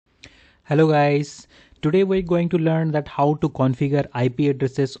Hello guys, today we're going to learn that how to configure IP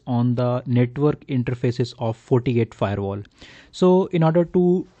addresses on the network interfaces of FortiGate Firewall. So in order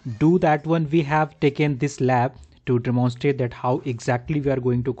to do that one, we have taken this lab to demonstrate that how exactly we are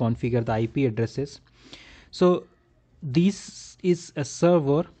going to configure the IP addresses. So this is a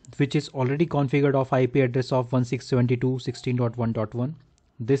server which is already configured of IP address of 162.16.1.1.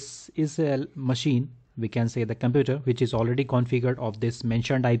 This is a machine, we can say the computer, which is already configured of this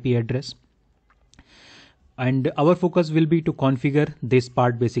mentioned IP address. And our focus will be to configure this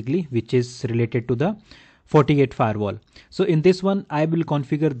part basically, which is related to the FortiGate Firewall. So in this one, I will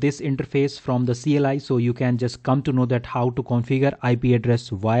configure this interface from the CLI. So you can just come to know that how to configure IP address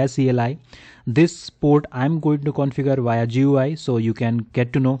via CLI. This port I'm going to configure via GUI. So you can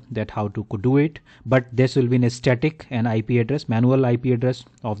get to know that how to do it. But this will be in a static and IP address, manual IP address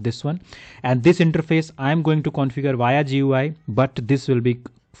of this one. And this interface I'm going to configure via GUI, but this will be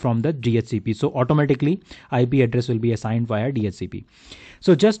from the DHCP. So automatically IP address will be assigned via DHCP.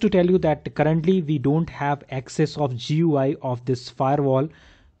 So just to tell you that currently we don't have access of GUI of this firewall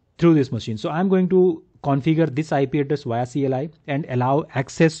through this machine. So I'm going to configure this IP address via CLI and allow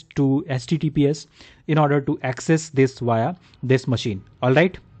access to HTTPS in order to access this via this machine. All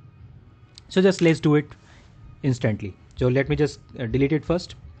right. So just let's do it instantly. So let me just delete it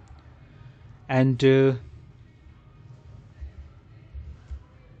first. And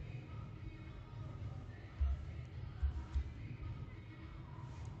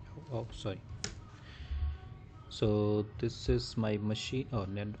oh sorry, so this is my machine. Oh,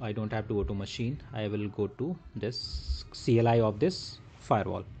 I don't have to go to machine, I will go to this CLI of this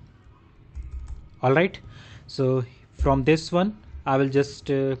firewall. All right, so from this one I will just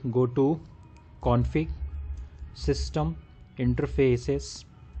go to config system interface,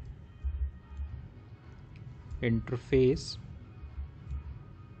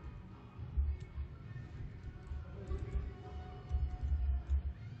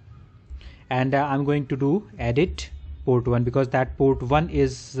 and I'm going to do edit port 1 because that port 1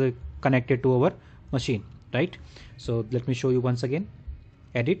 is connected to our machine, right? So let me show you once again,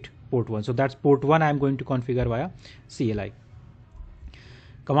 edit port 1. So that's port 1 I'm going to configure via CLI.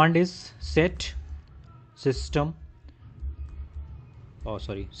 Command is set system,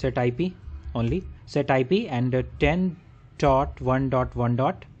 set IP only, set IP and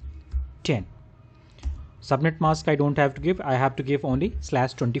 10.1.1.10. Subnet mask I don't have to give, I have to give only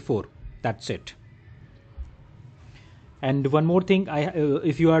 /24. That's it. And one more thing,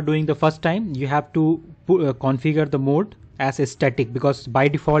 if you are doing the first time, you have to configure the mode as a static, because by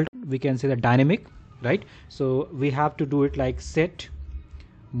default we can say the dynamic, right? So we have to do it like set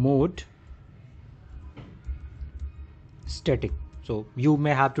mode static. So you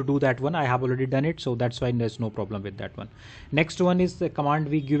may have to do that one. I have already done it, so that's why there's no problem with that one. Next one is the command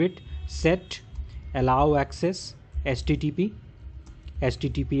we give it, set allow access HTTPS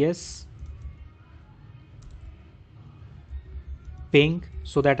ping,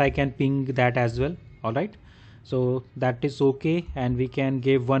 so that I can ping that as well. All right, so that is okay, and we can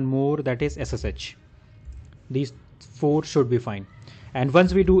give one more, that is SSH. These 4 should be fine. And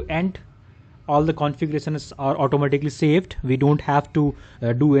once we do end, all the configurations are automatically saved. We don't have to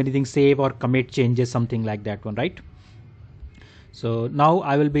do anything, save or commit changes, something like that one, right? So now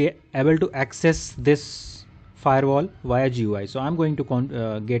I will be able to access this firewall via GUI. So I'm going to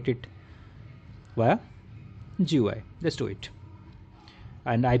get it via GUI. Let's do it.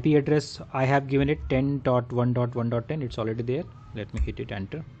 And IP address I have given it 10.1.1.10. it's already there. Let me hit it,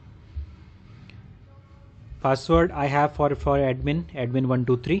 enter. Password I have for admin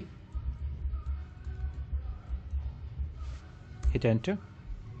 123. Hit enter.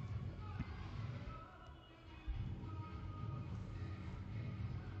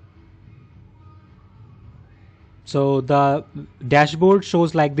 So the dashboard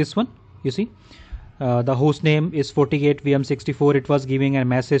shows like this one, you see. The host name is FortiGate VM64. It was giving a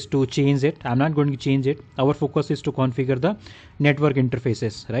message to change it. I'm not going to change it. Our focus is to configure the network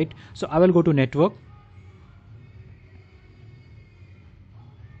interfaces, right? So I will go to network.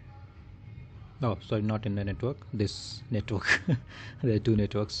 Oh, sorry, not in the network, this network. There are 2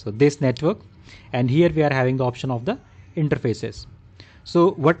 networks. So this network, and here we are having the option of the interfaces.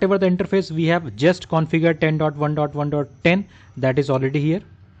 So whatever the interface we have just configured 10.1.1.10, that is already here.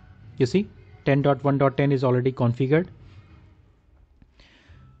 You see, 10.1.10 is already configured.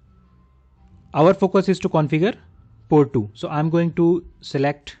 Our focus is to configure port 2. So I'm going to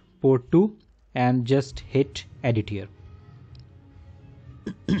select port 2 and just hit edit here.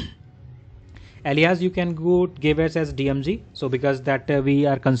 Alias you can go give us as DMZ. So because that we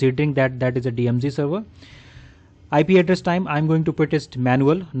are considering that is a DMZ server. IP address time I'm going to put is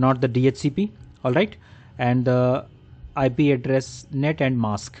manual, not the DHCP. All right, and the IP address net and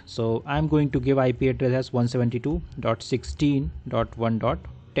mask. So I'm going to give IP address as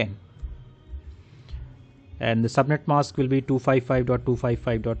 172.16.1.10, and the subnet mask will be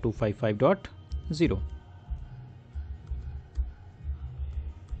 255.255.255.0.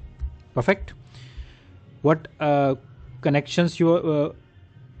 Perfect. What connections you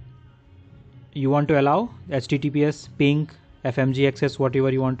want to allow? HTTPS, ping, FMG access,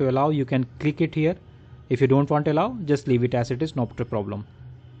 whatever you want to allow, you can click it here. If you don't want to allow, just leave it as it is, not a problem.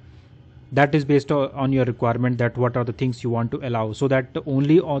 That is based on your requirement, that what are the things you want to allow, so that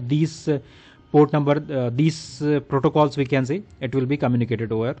only on these port number, these protocols, we can say, it will be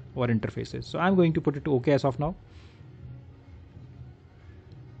communicated over our interfaces. So I'm going to put it OK as of now.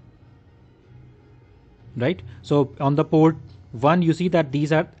 Right. So on the port 1, you see that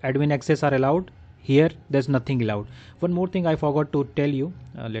these are admin access are allowed. Here there's nothing allowed. One more thing I forgot to tell you.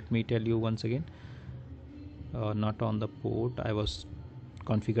 Let me tell you once again. Not on the port, I was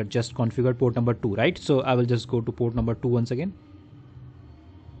configured port number 2, right? So I will just go to port number 2 once again.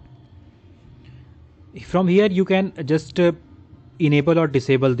 From here you can just enable or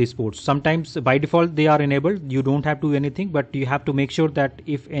disable these ports. Sometimes by default they are enabled, you don't have to do anything, but you have to make sure that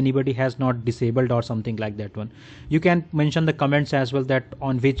if anybody has not disabled or something like that one, you can mention the comments as well, that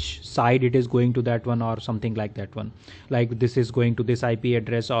on which side it is going to that one or something like that one, like this is going to this IP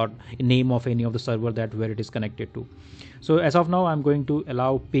address or name of any of the server that where it is connected to. So as of now I'm going to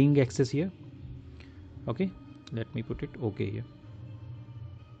allow ping access here. Okay, let me put it OK here.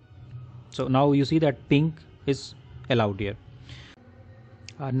 So now you see that ping is allowed here.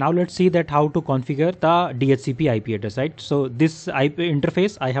 Now let's see that how to configure the DHCP IP address, right? So this IP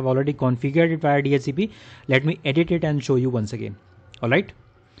interface I have already configured it via DHCP. Let me edit it and show you once again. All right,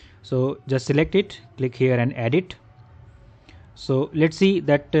 so just select it, click here and edit. So let's see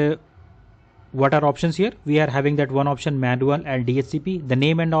that what are options here. We are having that one option, manual and DHCP. The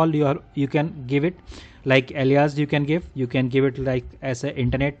name and all you can give it like alias, you can give it like as a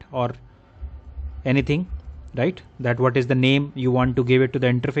internet or anything, right? That what is the name you want to give it to the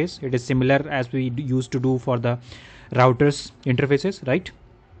interface. It is similar as we used to do for the routers interfaces, right?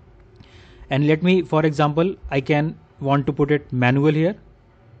 And let me, for example, I can want to put it manual here.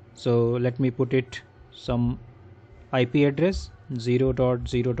 So let me put it some IP address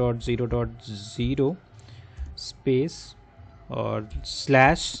 0.0.0.0 space or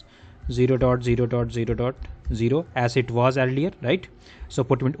slash 0.0.0.0 as it was earlier, right? So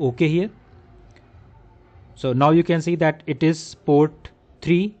put it OK here. So now you can see that it is port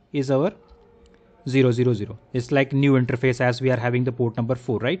 3 is our 000. It's like new interface as we are having the port number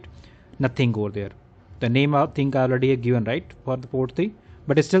 4, right? Nothing over there. The name I think I already given, right, for the port 3,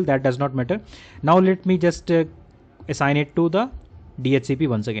 but still that does not matter. Now let me just assign it to the DHCP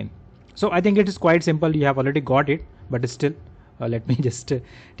once again. So I think it is quite simple. You have already got it, but still let me just tell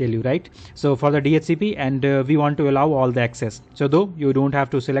you, right? So for the DHCP, and we want to allow all the access. So though you don't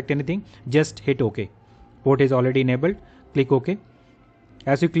have to select anything, just hit OK. Port is already enabled, click OK.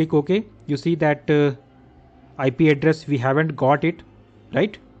 As you click OK, you see that IP address we haven't got it,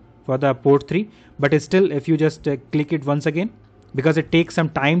 right, for the port 3, but still if you just click it once again, because it takes some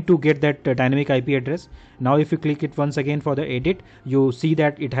time to get that dynamic IP address. Now if you click it once again for the edit, you see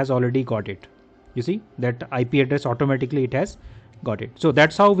that it has already got it. You see that IP address automatically it has got it. So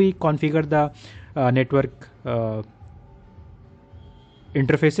that's how we configure the network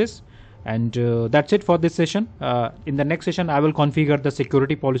interfaces. And that's it for this session. In the next session I will configure the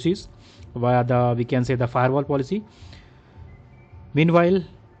security policies via the, we can say, the firewall policy. Meanwhile,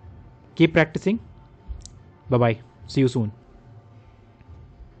 keep practicing. Bye bye, see you soon.